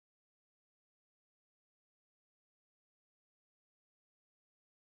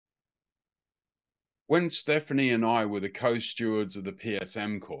when Stephanie and I were the co-stewards of the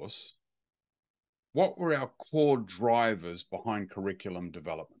PSM course, what were our core drivers behind curriculum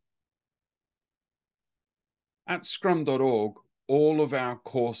development? At Scrum.org, all of our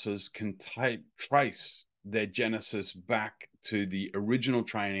courses can trace their genesis back to the original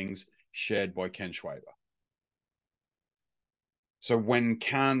trainings shared by Ken Schwaber. So when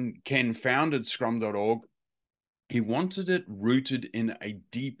Ken founded Scrum.org, he wanted it rooted in a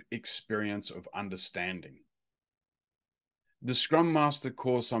deep experience of understanding. The Scrum Master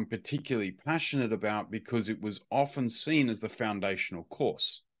course I'm particularly passionate about because it was often seen as the foundational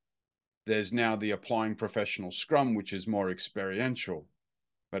course. There's now the Applying Professional Scrum, which is more experiential.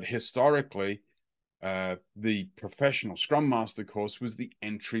 But historically, the Professional Scrum Master course was the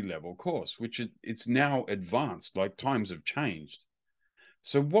entry-level course, which it's now advanced, like times have changed.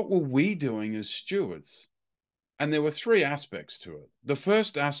 So what were we doing as stewards? And there were three aspects to it. The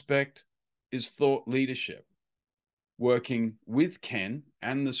first aspect is thought leadership, working with Ken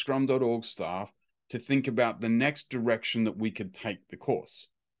and the Scrum.org staff to think about the next direction that we could take the course.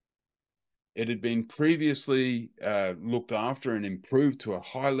 It had been previously looked after and improved to a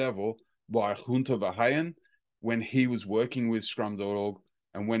high level by Gunther Verheyen when he was working with Scrum.org.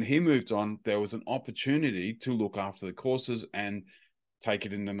 And when he moved on, there was an opportunity to look after the courses and take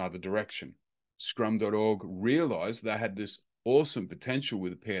it in another direction. Scrum.org realized they had this awesome potential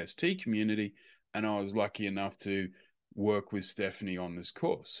with the PST community, and I was lucky enough to work with Stephanie on this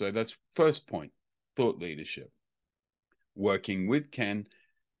course. So that's first point, thought leadership. Working with Ken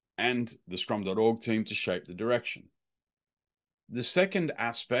and the Scrum.org team to shape the direction. The second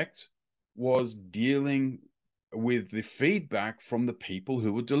aspect was dealing with the feedback from the people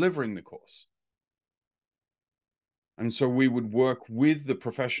who were delivering the course. And so we would work with the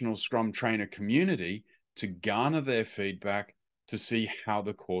professional Scrum trainer community to garner their feedback to see how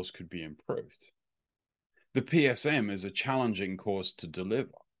the course could be improved. The PSM is a challenging course to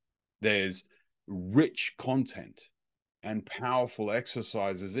deliver. There's rich content and powerful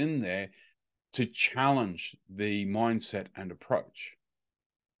exercises in there to challenge the mindset and approach.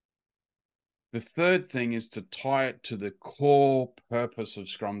 The third thing is to tie it to the core purpose of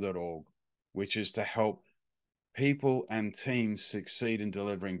Scrum.org, which is to help people and teams succeed in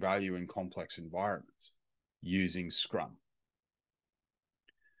delivering value in complex environments using Scrum.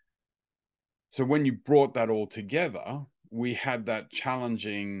 So when you brought that all together, we had that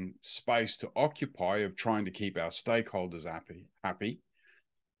challenging space to occupy of trying to keep our stakeholders happy,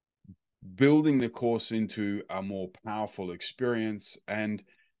 building the course into a more powerful experience, and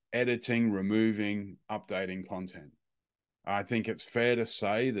editing, removing, updating content. I think it's fair to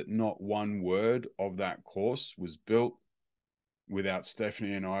say that not one word of that course was built without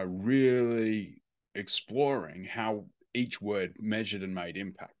Stephanie and I really exploring how each word measured and made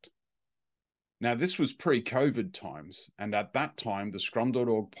impact. Now, this was pre-COVID times, and at that time, the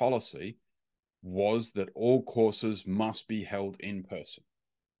Scrum.org policy was that all courses must be held in person.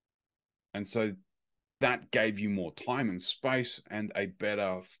 And so that gave you more time and space and a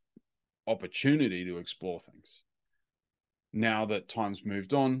better opportunity to explore things. Now that time's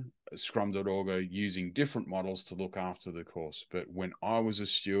moved on, Scrum.org are using different models to look after the course. But when I was a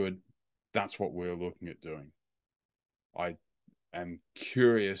steward, that's what we were looking at doing. I am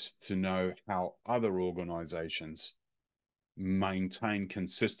curious to know how other organizations maintain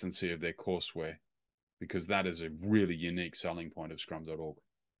consistency of their courseware, because that is a really unique selling point of Scrum.org.